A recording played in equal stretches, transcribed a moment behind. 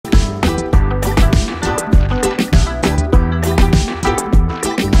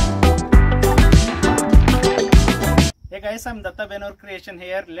guys, I'm Datta Benur Creation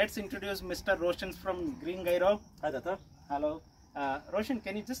here. Let's introduce Mr. Roshan from Green Gyro. Hi Datta. Hello. Roshan,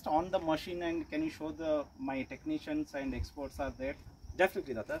 can you just on the machine and can you show my technicians and experts are there?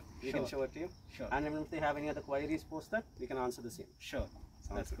 Definitely Datta, we Sure. can show it to you. Sure. And even if they have any other queries post that, we can answer the same. Sure.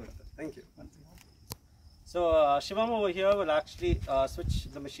 That's good. Datta. Thank you. So Shivam over here will actually switch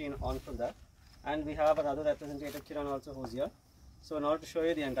the machine on from that. And we have another representative, Kiran, also who's here. So in order to show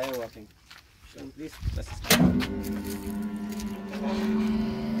you the entire working, so please press start.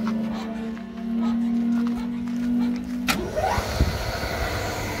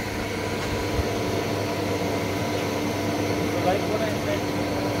 Like what I said,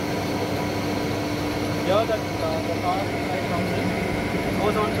 here that the power supply comes in,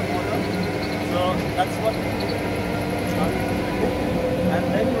 goes on to motor, so that's what it's done. And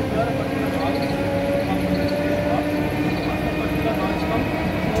then you hear a particular noise comes from the box. Once the particular noise comes,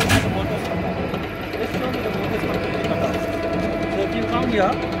 shows that the motor is cut off. This shows that the motor is completely cut off. So if you come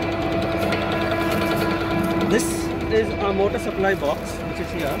here, this is a motor supply box which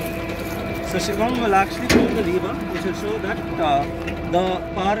is here. So Shivam will actually pull the lever, which will show that the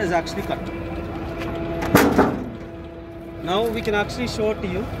power is actually cut. Now we can actually show it to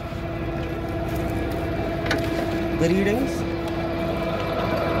you, the readings.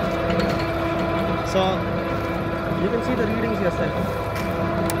 So you can see the readings yourself.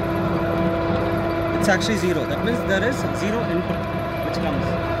 It's actually zero. That means there is zero input which comes.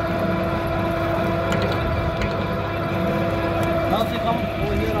 Now if you come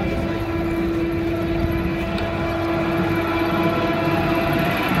over here on this side,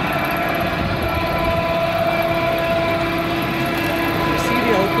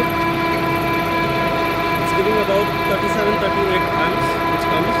 about 37-38 amps which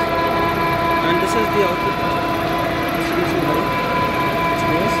comes, and this is the output distribution valve which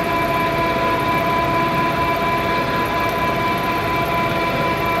goes.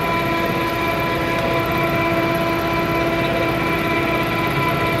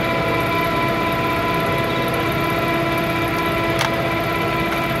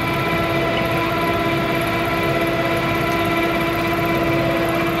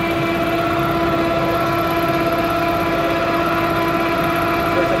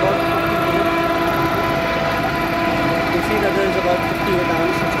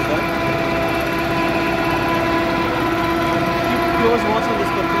 Close watch on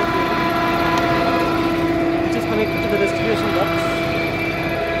this particular cable, which is connected to the distribution box.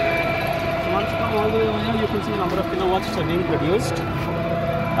 So once you come all the way over here, you can see the number of kilowatts which are being produced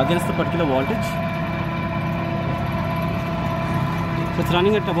against the particular voltage. So it's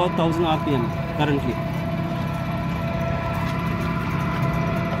running at about 1000 RPM currently.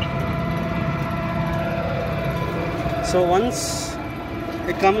 So once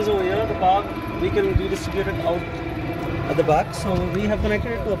it comes over here, the power we can redistribute it out at the back. So we have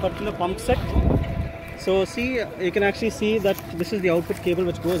connected it to a particular pump set. So see, you can actually see that this is the output cable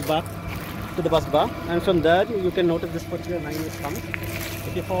which goes back to the bus bar, and from there you can notice this particular line is coming.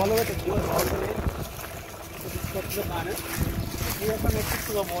 If you follow it, it goes all the way to this particular panel. We are connected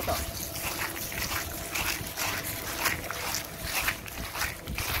to a motor.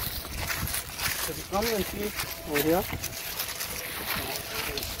 So if you come and see it over here,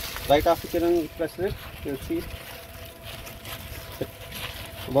 right after Kiran press it, you'll see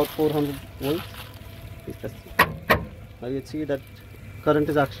about 400 volts. Now you see that current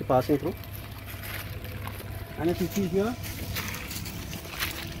is actually passing through, and if you see here,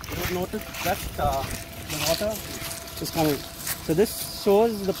 you would notice that the water is coming. So this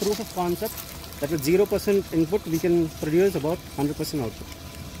shows the proof of concept that with 0% input we can produce about 100% output.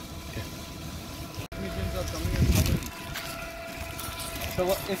 Okay.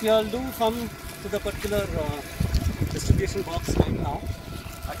 So if you all do come to the particular distribution box right now,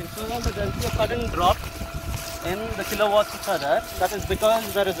 I can show that there will be a sudden drop in the kilowatts which are there. That is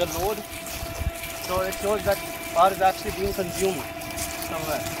because there is a load. So it shows that power is actually being consumed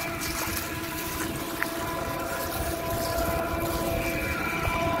somewhere.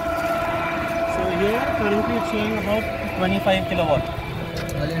 So here currently it's showing about 25 kilowatt.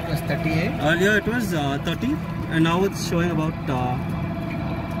 Earlier it was 38. Earlier it was 30, and now it's showing about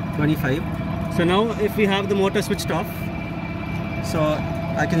 25. So now if we have the motor switched off, so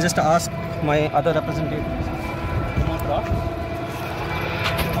I can just ask my other representatives to motor off.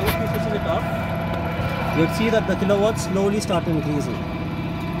 Now if we switch it off, you'll see that the kilowatts slowly start increasing.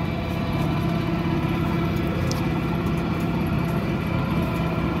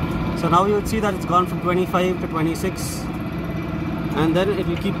 So now you'll see that it's gone from 25 to 26, and then it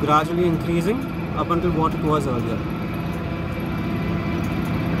will keep gradually increasing up until what it was earlier.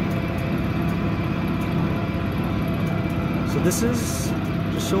 this is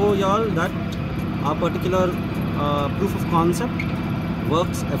to show y'all that our particular proof of concept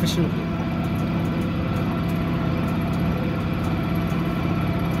works efficiently.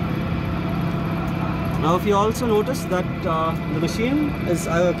 Now if you also notice that the machine is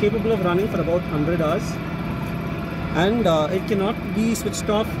capable of running for about 100 hours, and it cannot be switched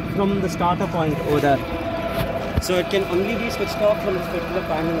off from the starter point over there. So it can only be switched off from this particular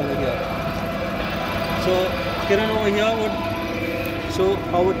panel over here. So Kiran over here would show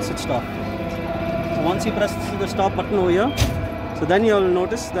how it's switched off. So once you press the stop button over here, so then you will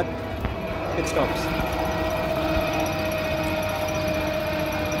notice that it stops.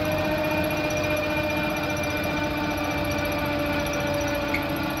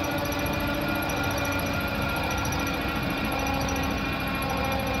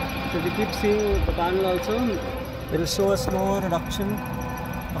 So if you keep seeing the panel also, it will show a slow reduction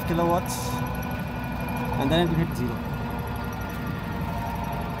of kilowatts, and then it will hit 0.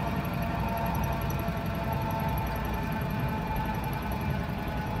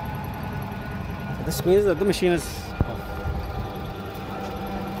 So this means that the machine is off.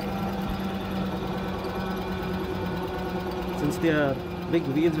 Since there are big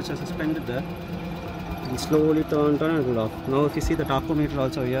wheels which are suspended there, and slowly turn and roll off. Now if you see the tachometer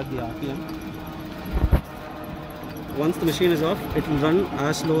also here, the RPM, once the machine is off, it will run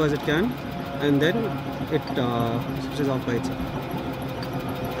as slow as it can, and then it switches off by itself.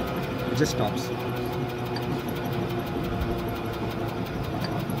 It just stops.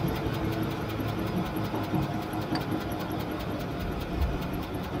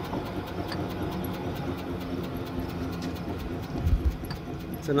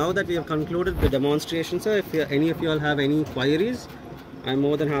 So now that we have concluded the demonstration, sir, if any of you all have any queries, I'm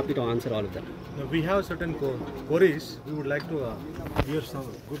more than happy to answer all of them. Now we have certain queries. We would like to hear some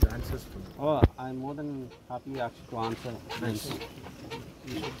good answers from them. Oh, I'm more than happy actually to answer them.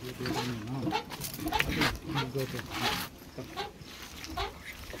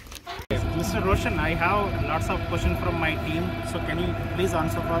 Mr. Roshan, I have lots of questions from my team, so can you please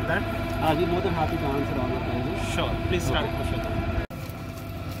answer for that? I'll be more than happy to answer all your queries. Sure, please start question.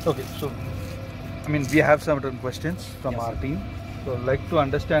 Okay, so I mean we have certain questions from our team. So like to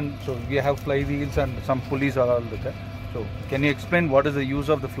understand. So we have flywheels and some pulleys are all there. So can you explain what is the use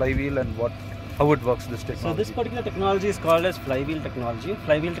of the flywheel and how it works, this technology? So this particular technology is called as flywheel technology.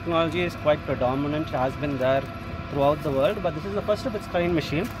 Flywheel technology is quite predominant, has been there throughout the world, but this is the first of its kind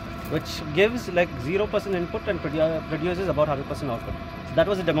machine which gives like 0% input and produces about 100% output. So that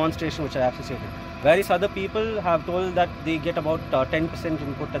was a demonstration which I actually stated. Various other people have told that they get about 10%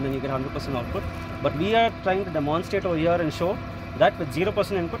 input and then you get 100% output. But we are trying to demonstrate over here and show that with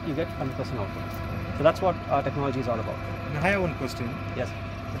 0% input you get 100% output. So that's what our technology is all about. I have one question. Yes.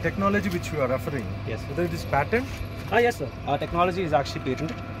 The technology which you are referring, Yes. whether it is patent? Yes sir. Our technology is actually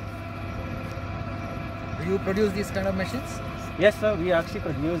patented. Do you produce these kind of machines? Yes sir, we actually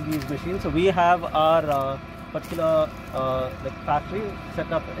produce these machines. So we have our particular like factory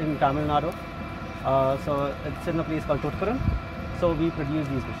set up in Tamil Nadu. So it's in a place called Tuticorin. So we produce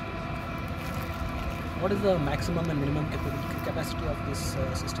these machines. What is the maximum and minimum capacity of these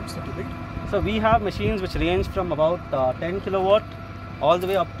systems that you build? So we have machines which range from about 10 kilowatt all the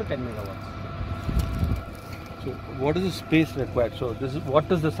way up to 10 megawatts. So what is the space required? So this is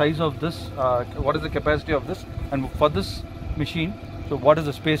what is the size of this? What is the capacity of this? And for this machine, so what is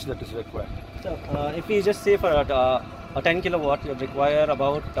the space that is required? So if we just say for a 10 kilowatt, you require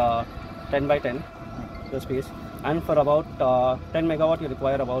about 10 by 10 the space, and for about 10 megawatt, you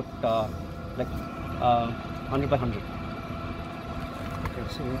require about like 100 by 100. Okay,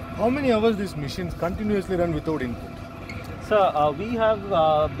 so how many hours these machines continuously run without input? So we have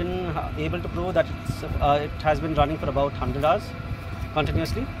been able to prove that it has been running for about 100 hours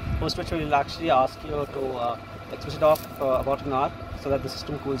continuously, post which we will actually ask you to switch it off about an hour so that the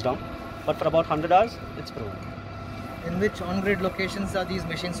system cools down. But for about 100 hours, it's proven. In which on-grid locations are these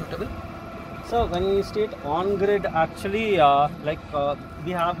machines suitable? So when you state on-grid, actually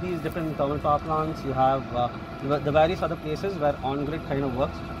we have these different thermal power plants, you have the various other places where on-grid kind of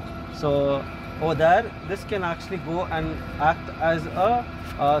works. So over there, this can actually go and act as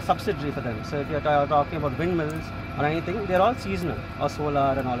a subsidiary for them. So if you're talking about windmills or anything, they're all seasonal, or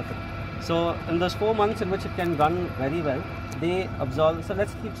solar and all of it. So in those 4 months in which it can run very well, they absorb, so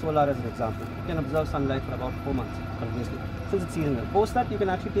let's keep solar as an example. It can absorb sunlight for about 4 months continuously, since it's seasonal. Post that, you can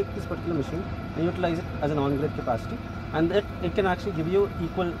actually take this particular machine and utilize it as an on-grid capacity, and it can actually give you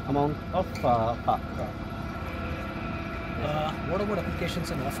equal amount of power. What about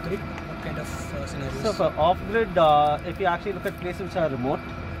applications in off-grid? What kind of scenarios? So for off-grid, if you actually look at places which are remote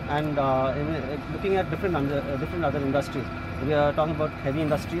and looking at different other industries. We are talking about heavy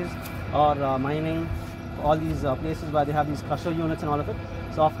industries or mining, all these places where they have these crusher units and all of it.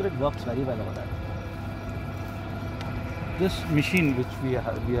 So off-grid works very well over there. This machine which we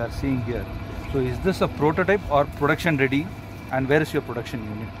are seeing here, so is this a prototype or production ready, and where is your production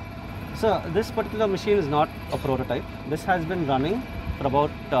unit? So this particular machine is not a prototype. This has been running for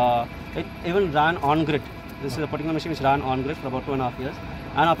about, it even ran on grid. This is a particular machine which ran on grid for about 2.5 years.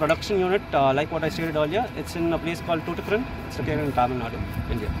 And our production unit, like what I stated earlier, it's in a place called Tuticorin. It's located in Tamil Nadu,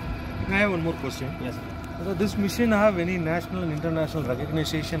 India. I have one more question. Yes. Does this machine have any national and international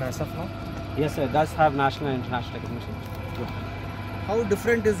recognition as of now? Yes, sir. It does have national and international recognition. Good. How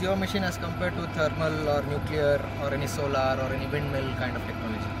different is your machine as compared to thermal or nuclear or any solar or any windmill kind of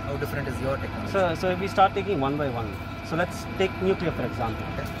technology? How different is your technology? So if we start taking one by one, so let's take nuclear for example.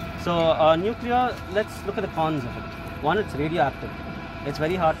 Okay. So nuclear, let's look at the cons of it. One, it's radioactive. It's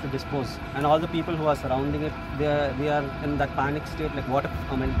very hard to dispose, and all the people who are surrounding it, they are in that panic state, like what if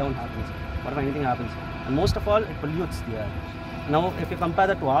a meltdown happens, what if anything happens, and most of all, it pollutes the air. Now, if you compare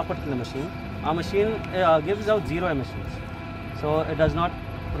that to our particular machine, our machine gives out zero emissions, so it does not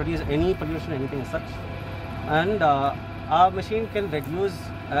produce any pollution, anything as such, and our machine can reduce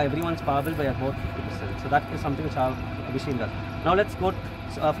everyone's power bill by about 50%. So that is something which our machine does. Now let's go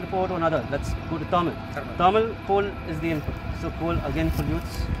flip over to another. Let's go to thermal. Thermal coal is the input. So coal again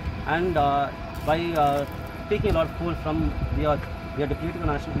pollutes, and by taking a lot of coal from the earth, we are depleting the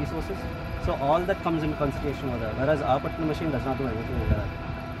natural resources. So all that comes into consideration over there. Whereas our particular machine does not do anything like that.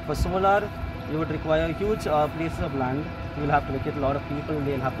 For solar, you would require huge places of land. You will have to locate a lot of people.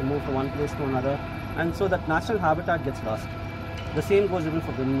 They will have to move from one place to another, and so that natural habitat gets lost. The same goes even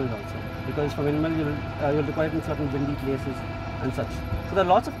for windmills also, because for windmill you'll require it in certain windy places and such. So there are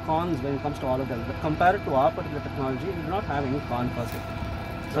lots of cons when it comes to all of them, but compared to our particular technology, we do not have any con per se.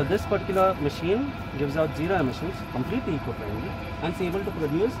 So this particular machine gives out zero emissions, completely eco-friendly, and is able to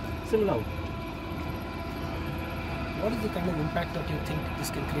produce similar output. What is the kind of impact that you think this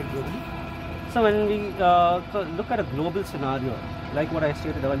can create globally? So when we look at a global scenario, like what I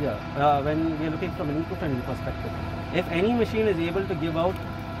stated earlier, when we are looking from an eco-friendly perspective, if any machine is able to give out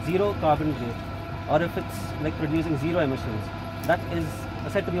zero carbon rate, or if it's like producing zero emissions, that is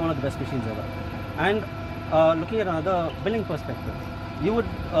said to be one of the best machines ever. And looking at another billing perspective, you would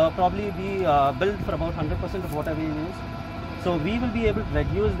probably be billed for about 100% of whatever you use. So we will be able to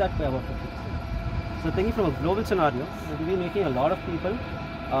reduce that by about 50%. So thinking from a global scenario, it will be making a lot of people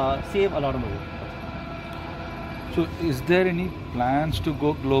save a lot of money. So is there any plans to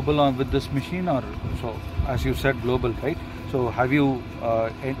go global on with this machine, or so as you said global, right? So have you,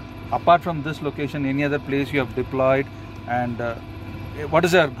 apart from this location, any other place you have deployed, and what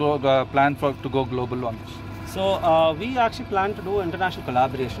is your plan to go global on this? So we actually plan to do international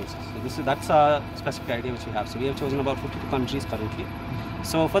collaborations. So that's a specific idea which we have. So we have chosen about 52 countries currently.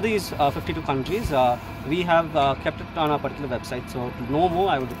 So for these 52 countries, we have kept it on our particular website. So to know more,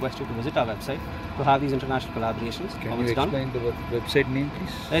 I would request you to visit our website to have these international collaborations. Can you explain the website name,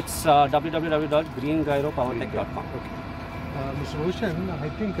 please? It's www.greengyropowertech.com. Okay. Mr. Roshan, I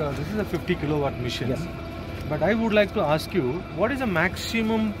think this is a 50 kilowatt machine. Yes. But I would like to ask you, what is the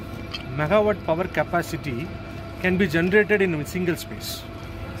maximum megawatt power capacity can be generated in a single space?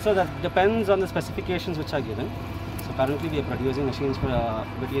 So that depends on the specifications which are given. So currently we are producing machines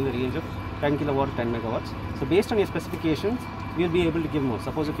between the range of 10 kilowatt to 10 megawatts. So based on your specifications, we will be able to give more.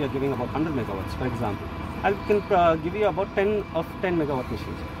 Suppose if you are giving about 100 megawatts, for example, I can give you about 10 megawatt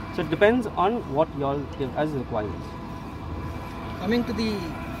machines. So it depends on what you all give as requirements. Coming to the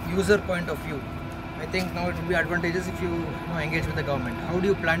user point of view, I think now it will be advantageous if you engage with the government. How do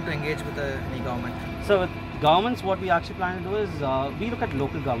you plan to engage with any government? So with governments, what we actually plan to do is we look at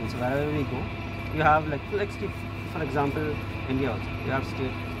local governments. Wherever we go, you have like for example, India also. You have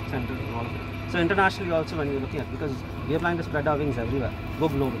state, central, and all of it. So internationally also, when you're looking at, because we are planning to spread our wings everywhere, go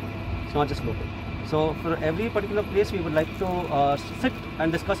global. It's not just local. So for every particular place, we would like to sit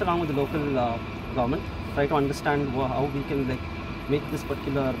and discuss along with the local government, try to understand how we can make this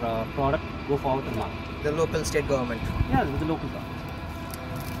particular product go forward to the market. The local state government? Yeah, with the local government.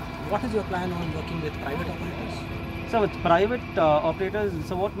 What is your plan on working with private operators? So with private operators,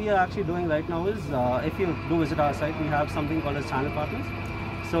 so what we are actually doing right now is, if you do visit our site, we have something called as channel partners.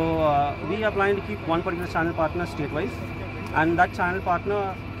 So we are planning to keep one particular channel partner state-wise, and that channel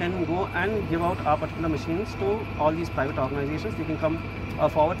partner can go and give out our particular machines to all these private organizations. They can come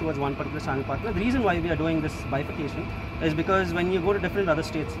forward towards one particular channel partner. The reason why we are doing this bifurcation is because when you go to different other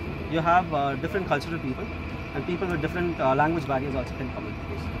states, you have different cultural people, and people with different language barriers also can come into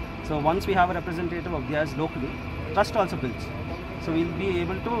place. So once we have a representative of theirs locally, trust also builds. So we'll be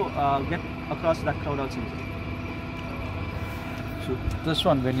able to get across that crowd also. So this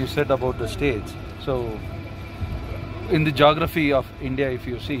one, when you said about the states, so in the geography of India, if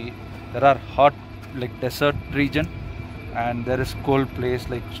you see, there are hot like desert region and there is cold place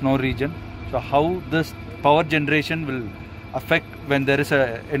like snow region. So how this power generation will affect when there is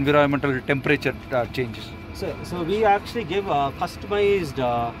a environmental temperature changes? So we actually give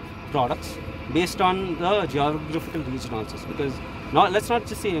customized products based on the geographical region also, because let's not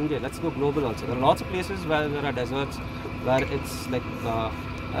just say India, let's go global also. There are lots of places where there are deserts, where it's like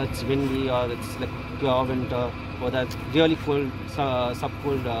it's windy or it's like pure winter, or that really cold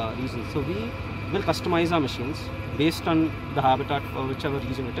sub-cold regions. So we will customize our machines based on the habitat or whichever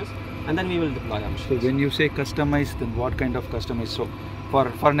region it is, and then we will deploy our machines. So when you say customized, then what kind of customized? So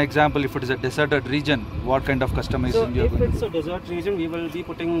for an example, if it is a deserted region, what kind of customization So you are if going to it's do? a desert region, we will be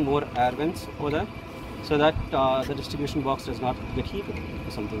putting more air vents over there, so that the distribution box does not get heated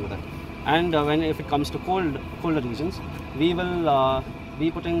or something like that. And if it comes to colder regions, we will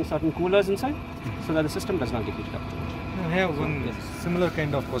be putting certain coolers inside, so that the system does not get heated up. I have one similar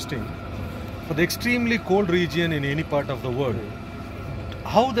kind of question. For the extremely cold region in any part of the world,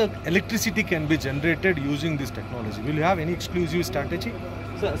 how the electricity can be generated using this technology? Will you have any exclusive strategy?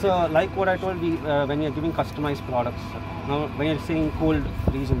 So like what I told you, when you're giving customized products, now when you're saying cold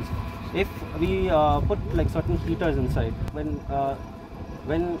regions, if we put like certain heaters inside,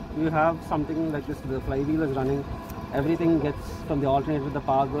 when you have something like this, the flywheel is running, everything gets from the alternator, the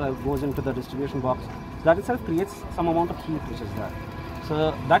power goes into the distribution box. So that itself creates some amount of heat which is there.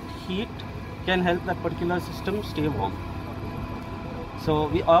 So that heat can help that particular system stay warm. So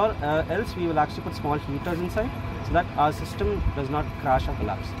else we will actually put small heaters inside, so that our system does not crash or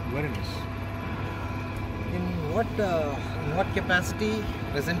collapse. Very nice. In what capacity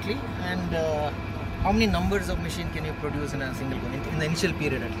presently, and how many numbers of machine can you produce in a single one, in the initial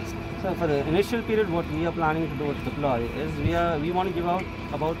period at least? So for the initial period, what we are planning to do to deploy is we want to give out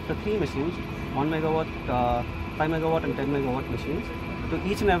about 3 machines, 1 megawatt, 5 megawatt and 10 megawatt machines to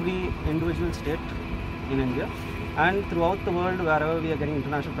each and every individual state in India, and throughout the world wherever we are getting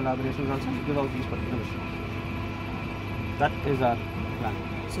international collaborations also, give out these particular machines. That is our plan.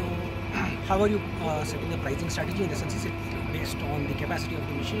 So, how are you setting the pricing strategy? In the sense, is it based on the capacity of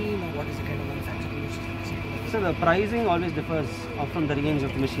the machine, or what is the kind of manufacturing machine? So the pricing always differs from the range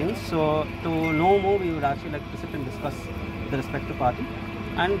of the machines. So to know more, we would actually like to sit and discuss the respective party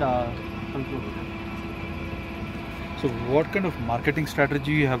and conclude with them. So what kind of marketing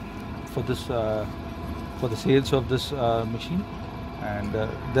strategy you have for this for the sales of this machine? And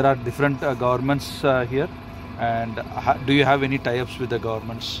there are different governments here, and do you have any tie-ups with the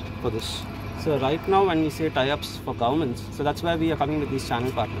governments for this? So right now when we say tie-ups for governments, so that's why we are coming with these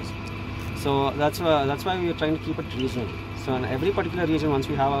channel partners. So that's why we are trying to keep it regional. So in every particular region, once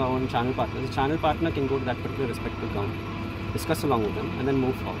we have our own channel partner, the channel partner can go to that particular respective government, discuss along with them, and then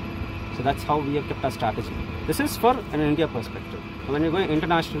move forward. So that's how we have kept our strategy. This is for an India perspective. When you're going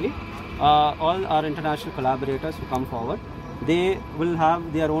internationally, all our international collaborators who come forward, they will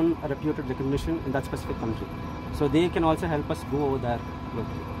have their own reputed recognition in that specific country. So they can also help us go over there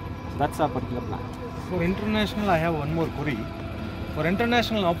locally. So that's our particular plan. For international, I have one more query. For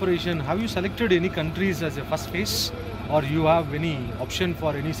international operation, have you selected any countries as a first phase, or you have any option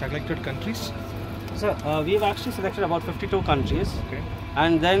for any selected countries? So we've actually selected about 52 countries. Okay.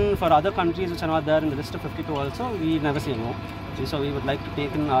 And then for other countries which are not there in the list of 52 also, we never say no. So we would like to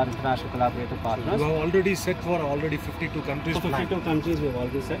take in our international collaborator partners. You have already set for 52 countries. For 52 countries we have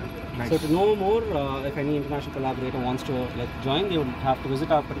already set. Nice. So to know more, if any international collaborator wants to join, they would have to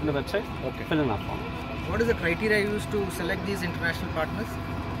visit our particular website, fill in our form. What is the criteria used to select these international partners?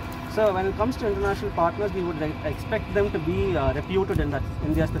 So when it comes to international partners, we would expect them to be reputed in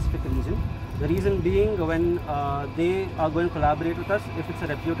their specific region. The reason being, when they are going to collaborate with us, if it's a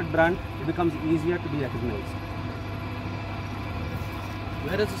reputed brand, it becomes easier to be recognized.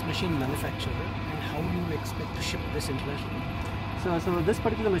 Where is this machine manufactured, and how do you expect to ship this internationally? So this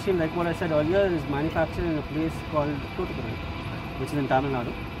particular machine, like what I said earlier, is manufactured in a place called Tuticorin, which is in Tamil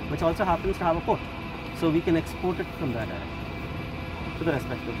Nadu, which also happens to have a port. So we can export it from there directly to the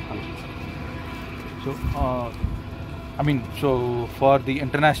respective countries. So, I mean, so for the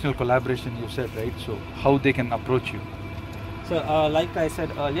international collaboration you said, right? So how they can approach you? So like I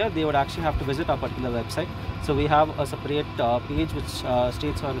said earlier, they would actually have to visit our particular website. So we have a separate page which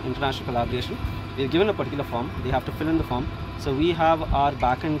states on international collaboration. We are given a particular form, they have to fill in the form. So we have our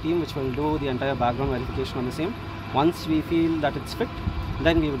backend team which will do the entire background verification on the same. Once we feel that it's fit,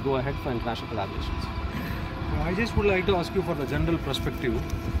 then we would go ahead for international collaborations. I just would like to ask you for the general perspective,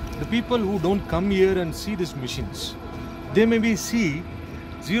 the people who don't come here and see these machines, they maybe see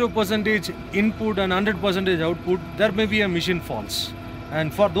 0% input and 100% output, there may be a machine faults.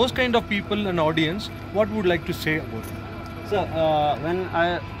 And for those kind of people and audience, what would you like to say about it? So when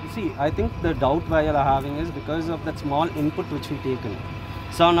I think the doubt why you are having is because of that small input which we taken.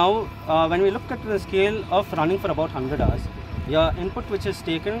 So now when we look at the scale of running for about 100 hours, your input which is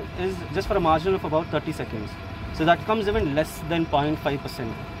taken is just for a margin of about 30 seconds. So that comes even less than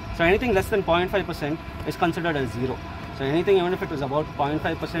 0.5%. So anything less than 0.5% is considered as 0. So anything, even if it was about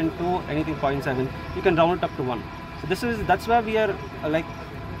 0.5% to anything 0.7, you can round it up to 1. So that's why we are like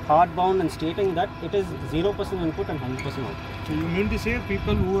hardbound and stating that it is 0% input and 100% output. So you mean to say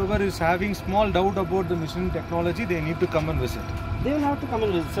people, whoever is having small doubt about the machine technology, they need to come and visit? They will have to come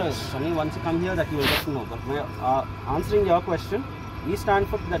and visit us. Only once you come here that you will get to know. But answering your question, we stand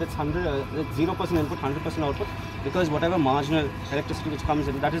for that it's 0% input, 100% output, because whatever marginal electricity which comes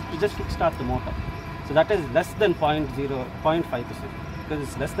in, that is to just kickstart the motor. So that is less than 0.5%. Because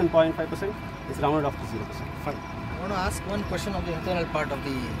it's less than 0.5%, it's rounded off to 0%. Fine. I want to ask one question of the internal part of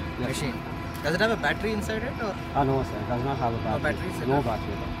the machine. Does it have a battery inside it, or? No, sir. It does not have a battery. No battery? No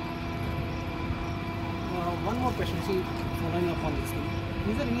battery. One more question. See, following up on this thing,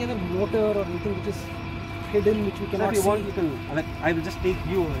 is there any other motor or anything which is hidden which we cannot see? If you see? want, you can. Like, I will just take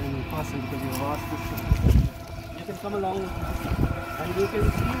you in person because you have asked this. You can come along and you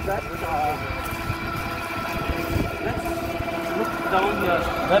can see that. Let's look down here.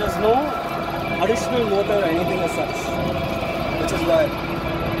 There is no additional motor or anything as such, which is there.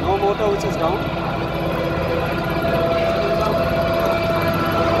 No motor which is down.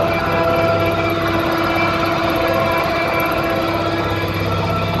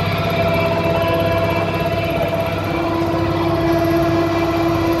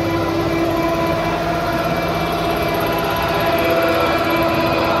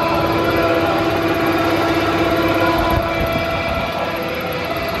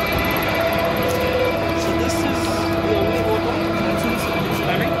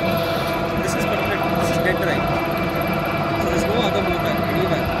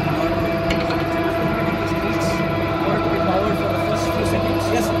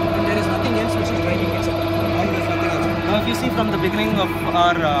 From the beginning of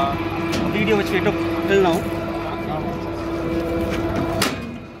our video which we took till now.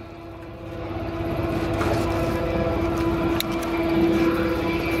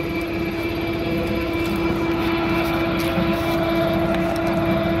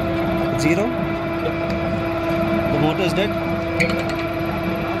 Zero. The motor is dead.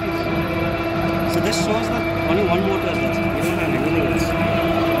 So this shows that only one motor is left. We don't have anything else.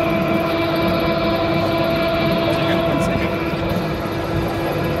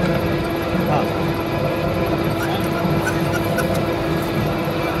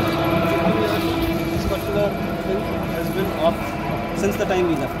 Since the time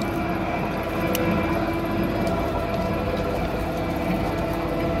we left.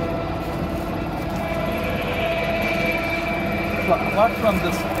 So apart from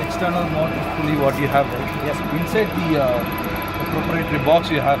this external motor pulley what you have, right? Yes. Inside the proprietary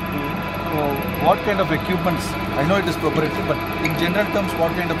box you have what kind of equipments? I know it is proprietary, but in general terms,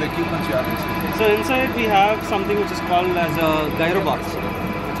 what kind of equipments you have inside? So inside we have something which is called as a gyro box,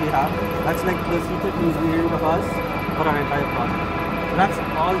 which we have. That's like the secret ingredient of us for our entire project. That's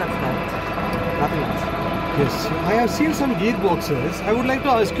all that's there. Nothing else. Yes, I have seen some gearboxes. I would like to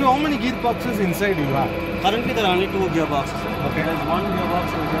ask you how many gearboxes inside you have? Currently there are only 2 gearboxes. Okay. There's one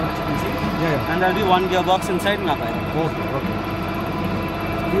gearbox over here which you can see. Yeah. And there will be one gearbox inside in our gyro. Okay.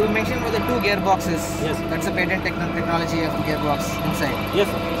 You mentioned about the 2 gearboxes. Yes. That's the patent technology of the gearbox inside.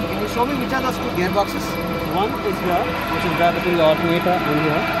 Yes. Can you show me which are those 2 gearboxes? One is here, which is there between the alternator and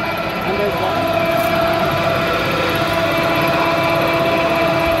here. And there's one.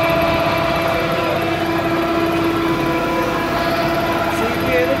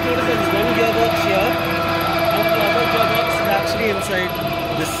 Inside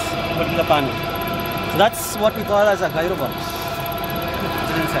this particular panel. So that's what we call as a gyro box.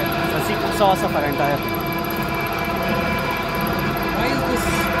 Which is inside. It's the secret sauce of our entire thing. Why is this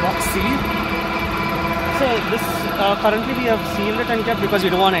box sealed? So this currently we have sealed it and kept because we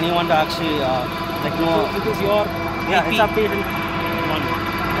don't want anyone to actually like know. So it is your yeah, IP. it's a patent one.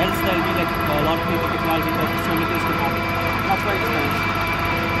 Else there will be like a lot of people technology that so many things can happen. That's why it's nice.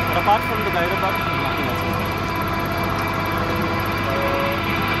 But apart from the gyro box, nothing else.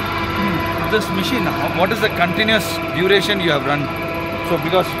 This machine, what is the continuous duration you have run? So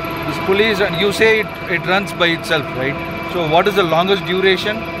because this pulley is, you say it runs by itself, right? So what is the longest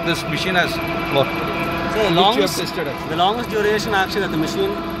duration this machine has worked? So the longest duration actually that the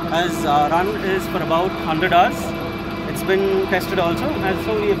machine has run is for about 100 hours. It's it's been tested also, and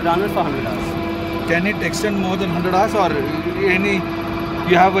so we've run it for 100 hours. Can it extend more than 100 hours, or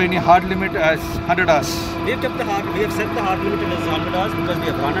you have any hard limit as 100 hours? We have set the hard limit as 100 hours because we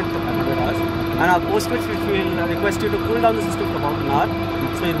have run it for 100 hours. And our post switch, which we will request you to cool down the system for about an hour.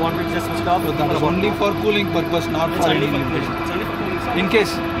 So you want it just switched off. So that is only for cooling purpose, not for any limitation. It's only for cooling. In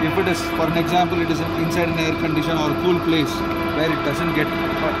case, if it is, for an example, it is inside an air condition or cool place where it doesn't get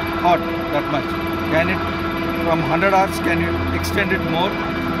hot that much, can it, from 100 hours, can you extend it more?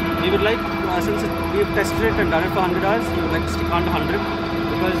 We would like, since we have tested it and done it for 100 hours, we would like to stick on to 100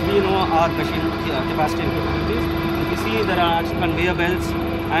 because we know our machine capacity and capabilities. If you see, there are actually conveyor belts,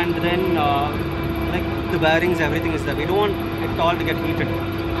 and then like the bearings, everything is there. We don't want it all to get heated.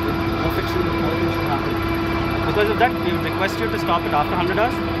 No friction, nothing should happen. Because of that, we would request you to stop it after 100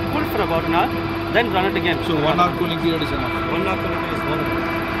 hours, cool for about an hour, then run it again. So 1 hour cooling period is enough. 1 hour cooling period is more than enough.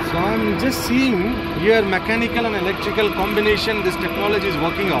 So I'm just seeing here mechanical and electrical combination this technology is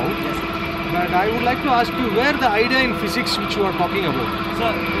working out. Yes. But I would like to ask you where the idea in physics which you are talking about.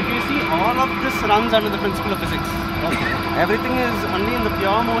 So if you see, all of this runs under the principle of physics. Okay. Everything is only in the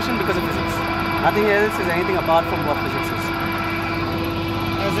pure motion because of physics. Nothing else is anything apart from what physics is.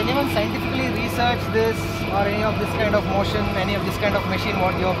 Has anyone scientifically researched this or any of this kind of motion, any of this kind of machine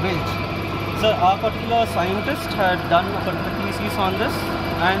what you have built? So our particular scientist had done a particular thesis on this,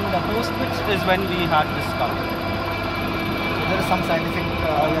 and the post which is when we had this discovered. So there is some scientific.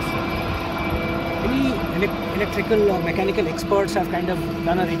 Yes, sir. Any electrical or mechanical experts have kind of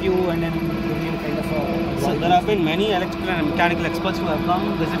done a review and then given you kind of a... So there have been many electrical and mechanical experts who have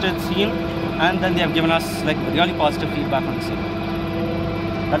come, visited, seen, and then they have given us like really positive feedback on the same.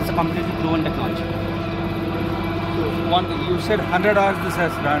 That is a completely proven technology. One, you said 100 hours this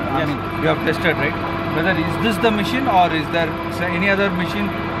has run. I mean, you have tested, right? Whether is this the machine or is there any other machine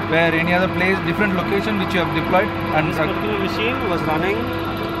where any other place, different location which you have deployed? And this particular machine was running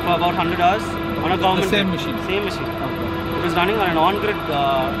for about 100 hours on a government. The same machine? Same machine. Okay. It was running on an on-grid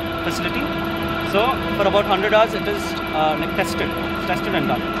facility. So for about 100 hours it is like tested and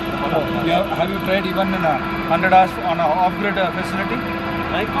done. Have you tried even in 100 hours on an off-grid facility?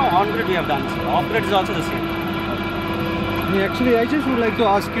 Right now on-grid we have done. So off-grid is also the same. Actually, I just would like to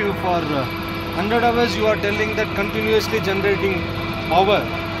ask you for 100 hours you are telling that continuously generating power.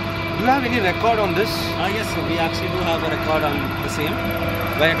 Do you have any record on this? Yes, so we actually do have a record on the same.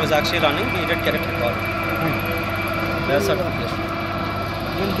 When it was actually running, we did get it recorded. There's certification.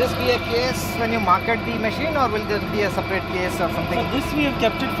 Will this be a case when you market the machine, or will there be a separate case or something? So this we have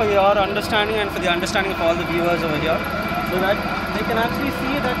kept it for your understanding and for the understanding of all the viewers over here, so that they can actually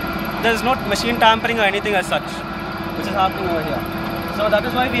see that there is not machine tampering or anything as such, which is happening over here. So that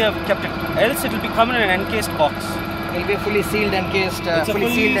is why we have kept it. Else it will become in an encased box. It will be fully sealed, encased, It's a fully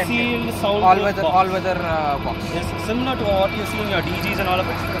sealed soundproof box. all-weather box. Yes, similar to what you see in your DGs and all of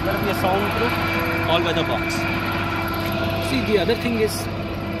it. So there will be a soundproof all-weather box. See, the other thing is,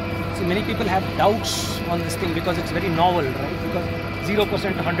 many people have doubts on this thing because it's very novel, right? Because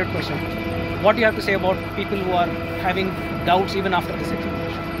 0% to 100%. What do you have to say about people who are having doubts even after this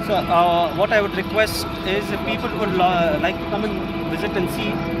examination? So what I would request is if people would like to come and visit and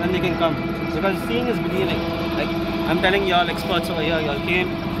see, then they can come. Because seeing is believing. Like I'm telling y'all experts over here, y'all came,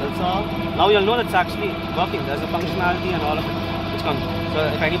 y'all saw. Now you'll know it's actually working. There's a functionality and all of it which comes. So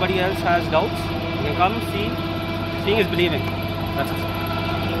if anybody else has doubts, you can come, see. Seeing is believing. That's it.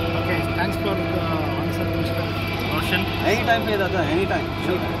 Okay, thanks for the answer, Mr. Roshan. Anytime, Datta, anytime.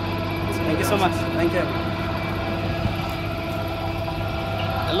 Sure. Thank you so much. Thank you.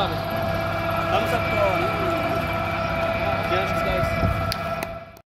 Thumbs up.